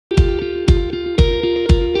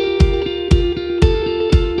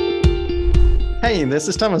Hey, this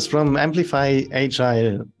is Thomas from Amplify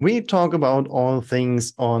Agile. We talk about all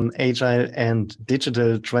things on agile and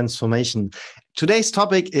digital transformation. Today's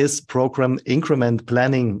topic is program increment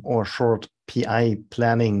planning, or short PI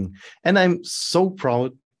planning. And I'm so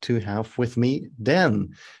proud to have with me Dan.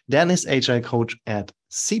 Dan is agile coach at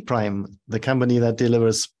Cprime, the company that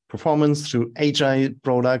delivers performance through agile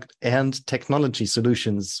product and technology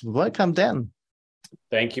solutions. Welcome, Dan.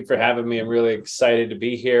 Thank you for having me. I'm really excited to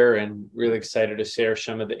be here and really excited to share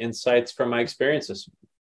some of the insights from my experiences.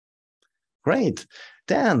 Great.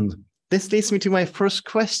 Dan, this leads me to my first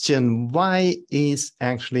question. Why is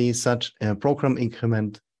actually such a program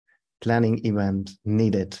increment planning event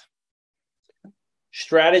needed?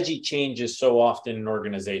 Strategy changes so often in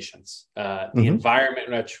organizations. The environment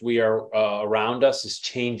in which we are around us is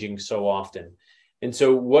changing so often. And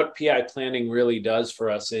so what PI planning really does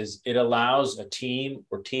for us is it allows a team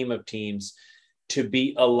or team of teams to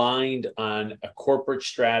be aligned on a corporate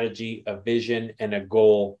strategy, a vision, and a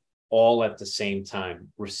goal all at the same time,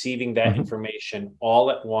 receiving that information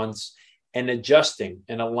all at once and adjusting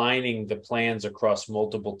and aligning the plans across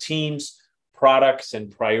multiple teams, products,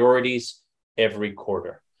 and priorities every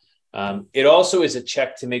quarter. It also is a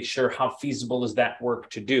check to make sure how feasible is that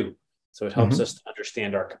work to do. So it helps us to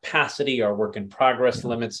understand our capacity, our work in progress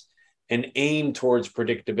limits, and aim towards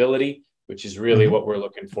predictability, which is really what we're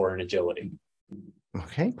looking for in agility.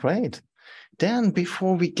 Okay, great. Dan,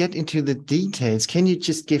 before we get into the details, can you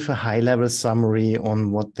just give a high-level summary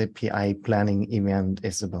on what the PI planning event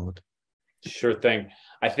is about? Sure thing.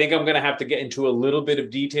 I think I'm going to have to get into a little bit of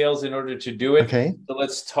details in order to do it. Okay. So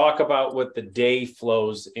let's talk about what the day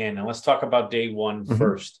flows in. And let's talk about day one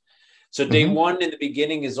first. So day one in the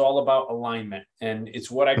beginning is all about alignment, and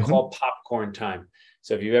it's what I call popcorn time.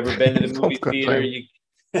 So if you've ever been to the movie theater,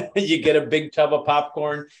 you get a big tub of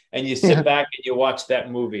popcorn and you sit back and you watch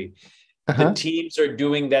that movie. The teams are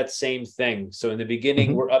doing that same thing. So in the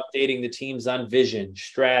beginning, we're updating the teams on vision,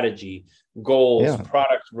 strategy, goals,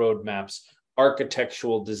 product roadmaps,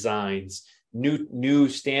 architectural designs, new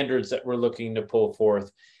standards that we're looking to pull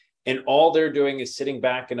forth. And all they're doing is sitting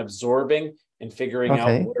back and absorbing and figuring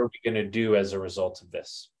out what are we going to do as a result of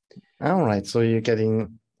this. All right. So you're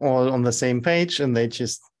getting all on the same page, and they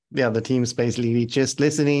just, the team's basically just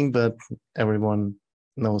listening, but everyone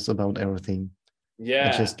knows about everything.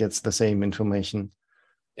 Yeah. It just gets the same information.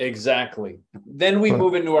 Exactly. Then we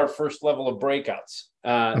move into our first level of breakouts.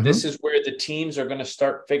 This is where the teams are going to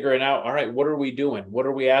start figuring out, all right, what are we doing? What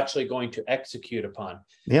are we actually going to execute upon?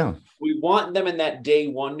 Yeah. We want them in that day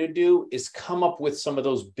one to do is come up with some of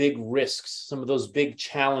those big risks, some of those big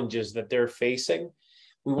challenges that they're facing.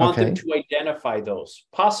 We want them to identify those,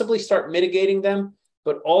 possibly start mitigating them,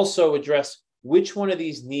 but also address which one of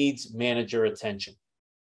these needs manager attention.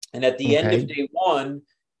 And at the end of day one,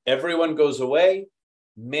 everyone goes away.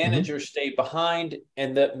 Managers stay behind,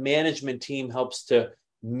 and the management team helps to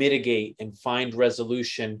mitigate and find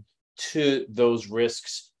resolution to those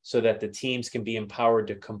risks so that the teams can be empowered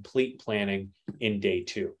to complete planning in day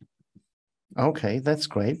two. Okay, that's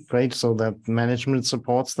great. Great. So that management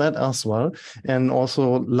supports that as well, and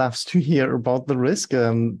also loves to hear about the risk.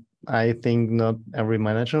 I think not every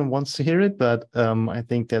manager wants to hear it, but I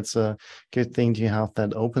think that's a good thing to have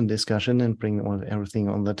that open discussion and bring everything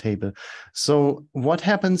on the table. So what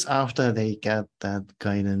happens after they get that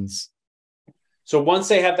guidance? So once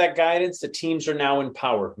they have that guidance, the teams are now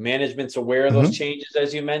empowered. Management's aware of those changes,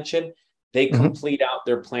 as you mentioned. They complete out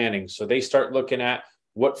their planning. So they start looking at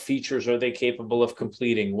what features are they capable of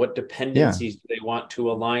completing? What dependencies do they want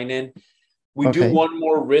to align in? We do one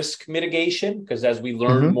more risk mitigation, because as we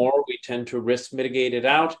learn more, we tend to risk mitigate it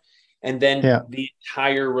out. And then the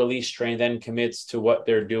entire release train then commits to what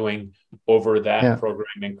they're doing over that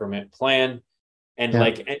program increment plan. And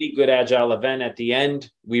like any good agile event, at the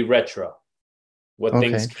end, we retro. What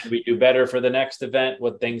things can we do better for the next event?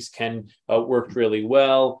 What things can work really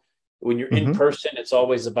well? When you're in person, it's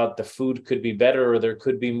always about the food could be better or there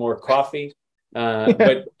could be more coffee.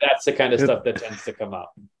 But that's the kind of stuff that tends to come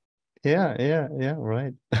up. Yeah,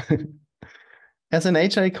 right. As an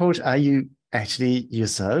HR coach, are you actually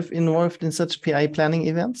yourself involved in such PI planning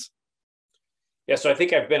events? Yeah, so I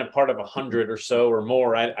think I've been a part of 100 or so or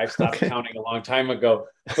more. I stopped counting a long time ago.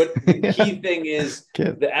 But the key thing is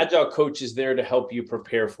the agile coach is there to help you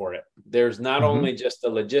prepare for it. There's not only just the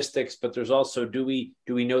logistics, but there's also, do we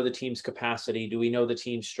know the team's capacity? Do we know the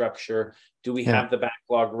team structure? Do we have the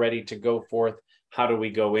backlog ready to go forth? How do we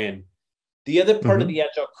go in? The other part of the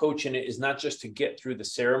agile coach in it is not just to get through the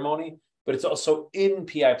ceremony, but it's also in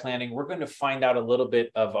PI planning. We're going to find out a little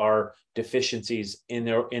bit of our deficiencies in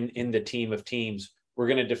the team of teams. We're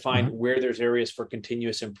going to define where there's areas for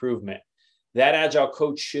continuous improvement. that agile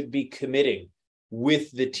coach should be committing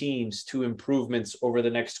with the teams to improvements over the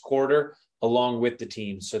next quarter, along with the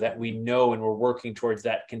teams, so that we know and we're working towards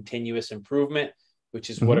that continuous improvement, which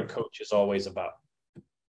is what a coach is always about.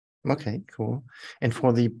 Okay, cool. And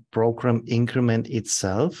for the program increment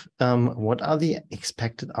itself, what are the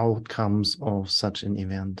expected outcomes of such an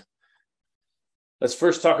event? Let's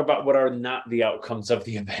first talk about what are not the outcomes of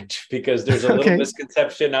the event, because there's a little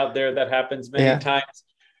misconception out there that happens many times.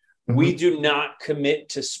 We do not commit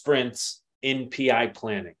to sprints in PI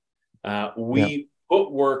planning. We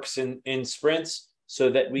put works in sprints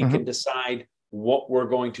so that we can decide what we're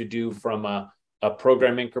going to do from a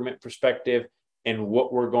program increment perspective and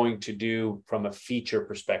what we're going to do from a feature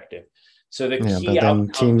perspective. So the key but then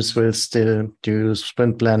outcomes, teams will still do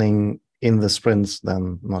sprint planning in the sprints,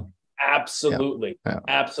 then not. Absolutely.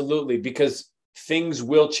 Absolutely. Because things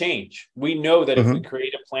will change. We know that if we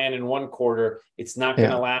create a plan in one quarter, it's not going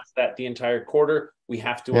to last that the entire quarter. We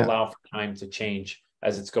have to allow for time to change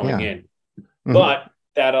as it's going in. But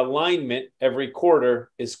that alignment every quarter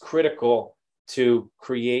is critical to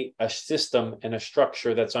create a system and a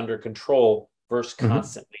structure that's under control versus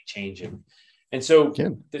constantly changing. And so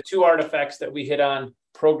the two artifacts that we hit on,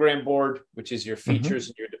 program board, which is your features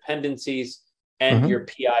and your dependencies, and your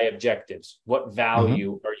PI objectives. What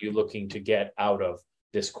value are you looking to get out of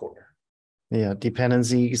this quarter? Yeah,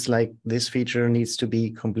 dependencies like this feature needs to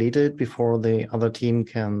be completed before the other team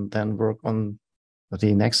can then work on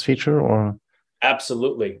the next feature, or?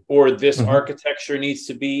 Absolutely. Or this architecture needs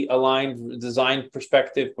to be aligned, design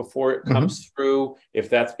perspective before it comes through, if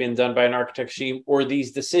that's been done by an architect team, or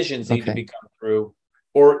these decisions need to be come through,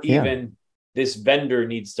 or even this vendor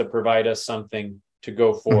needs to provide us something to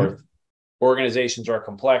go forth. Organizations are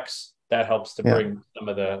complex. That helps to bring some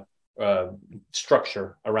of the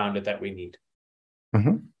structure around it that we need.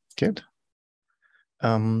 Good.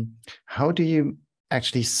 How do you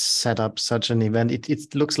actually set up such an event?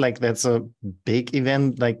 It looks like that's a big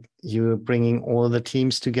event, like you're bringing all the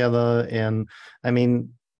teams together. And I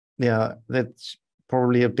mean, that's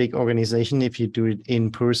probably a big organization if you do it in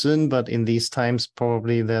person, but in these times,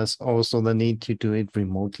 probably there's also the need to do it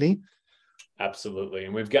remotely. Absolutely.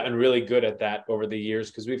 And we've gotten really good at that over the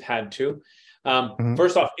years because we've had to.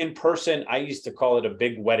 First off, in person, I used to call it a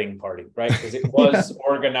big wedding party, right? Because it was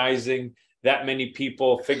organizing that many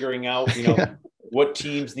people, figuring out, what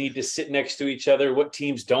teams need to sit next to each other, what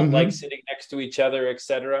teams don't like sitting next to each other, et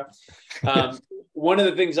cetera. One of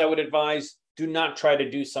the things I would advise, do not try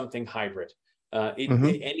to do something hybrid.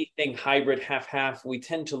 Anything hybrid, half-half, we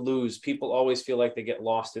tend to lose. People always feel like they get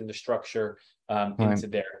lost in the structure into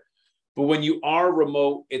there. But when you are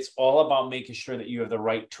remote, it's all about making sure that you have the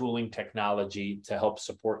right tooling technology to help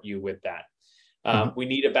support you with that. We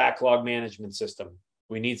need a backlog management system.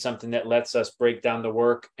 We need something that lets us break down the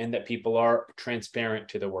work and that people are transparent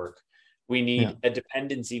to the work. We need a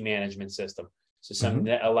dependency management system. So something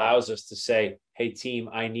that allows us to say, hey, team,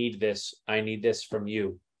 I need this from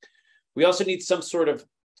you. We also need some sort of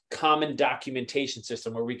common documentation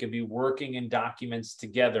system where we can be working in documents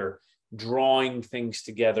together, drawing things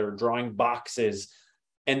together, drawing boxes.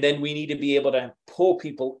 And then we need to be able to pull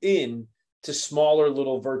people in to smaller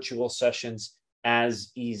little virtual sessions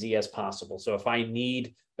as easy as possible. So if I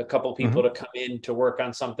need a couple people to come in to work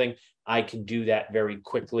on something, I can do that very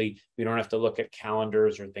quickly. We don't have to look at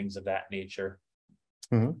calendars or things of that nature.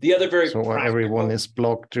 The other very so practical, everyone is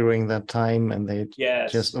blocked during that time and they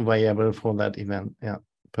just available for that event. Yeah,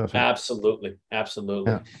 perfect. Absolutely.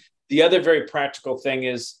 The other very practical thing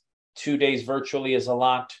is 2 days virtually is a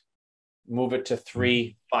lot. Move it to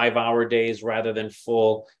 3 5-hour days rather than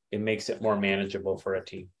full. It makes it more manageable for a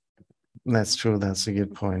team. That's true. That's a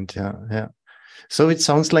good point. Yeah. So it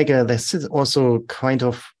sounds like this is also kind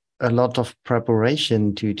of a lot of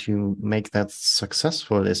preparation to make that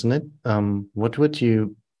successful, isn't it? What would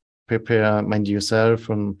you prepare, mind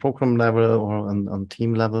yourself, on program level or on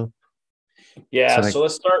team level? Yeah, so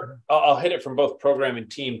let's start. I'll hit it from both program and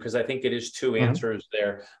team because I think it is two answers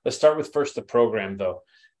there. Let's start with first the program, though.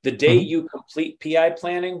 The day you complete PI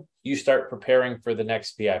planning, you start preparing for the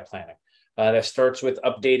next PI planning. That starts with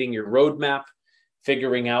updating your roadmap,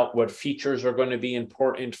 figuring out what features are going to be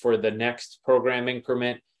important for the next program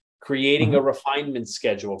increment, creating a refinement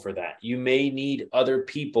schedule for that. You may need other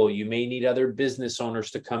people. You may need other business owners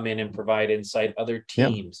to come in and provide insight, other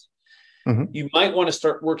teams. You might want to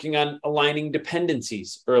start working on aligning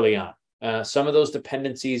dependencies early on. Some of those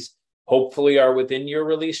dependencies hopefully are within your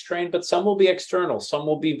release train, but some will be external. Some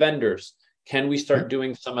will be vendors. Can we start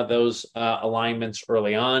doing some of those alignments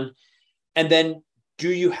early on? And then, do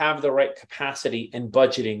you have the right capacity and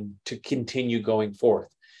budgeting to continue going forth?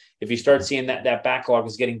 If you start seeing that backlog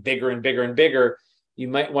is getting bigger and bigger and bigger, you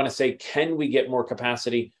might want to say, can we get more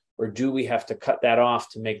capacity, or do we have to cut that off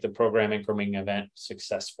to make the program increment event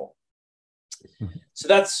successful? Mm-hmm. So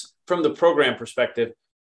that's from the program perspective.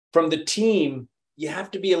 From the team, you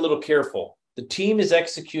have to be a little careful. The team is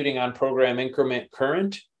executing on program increment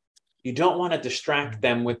current. You don't want to distract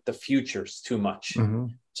them with the futures too much. Mm-hmm.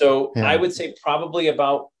 So I would say probably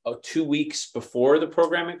about 2 weeks before the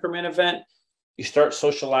program increment event, you start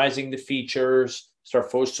socializing the features, start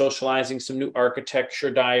socializing some new architecture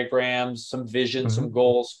diagrams, some vision, some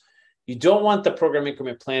goals. You don't want the program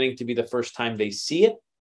increment planning to be the first time they see it,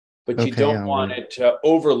 but you don't want it to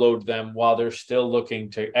overload them while they're still looking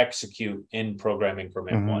to execute in program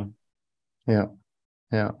increment one.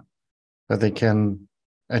 Yeah. But they can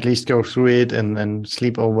at least go through it and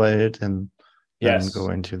sleep over it and then go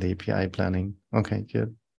into the API planning. Okay,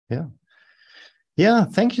 good. Yeah,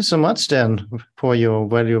 thank you so much, Dan, for your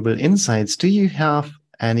valuable insights. Do you have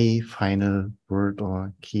any final word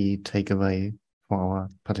or key takeaway for our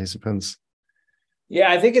participants?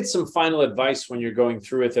 Yeah, I think it's some final advice when you're going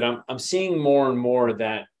through it, that I'm seeing more and more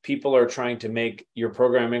that people are trying to make your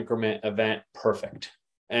program increment event perfect.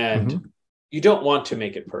 And you don't want to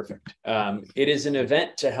make it perfect. It is an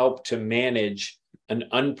event to help to manage an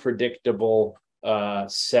unpredictable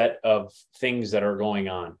set of things that are going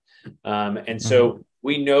on. And so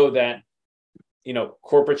we know that,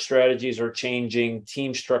 corporate strategies are changing,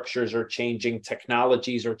 team structures are changing,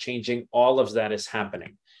 technologies are changing, all of that is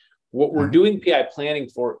happening. What we're doing PI planning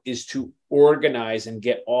for is to organize and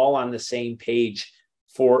get all on the same page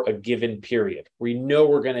for a given period. We know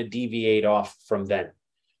we're going to deviate off from then.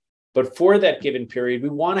 But for that given period, we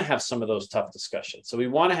want to have some of those tough discussions. So we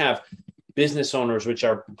want to have business owners which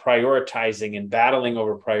are prioritizing and battling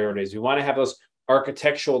over priorities. We want to have those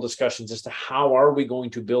architectural discussions as to how are we going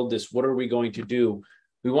to build this? What are we going to do?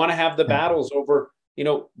 We want to have the battles over,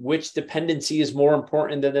 which dependency is more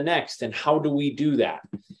important than the next, and how do we do that?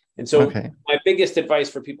 And so my biggest advice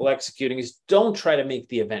for people executing is don't try to make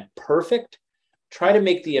the event perfect. Try to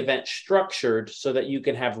make the event structured so that you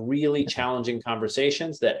can have really challenging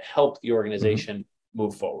conversations that help the organization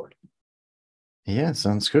move forward. Yeah,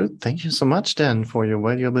 sounds good. Thank you so much, Dan, for your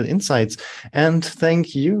valuable insights. And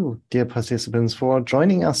thank you, dear participants, for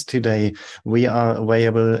joining us today. We are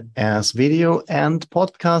available as video and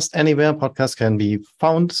podcast anywhere podcasts can be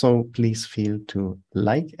found. So please feel to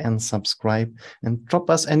like and subscribe and drop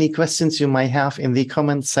us any questions you might have in the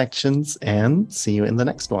comment sections, and see you in the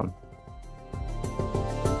next one.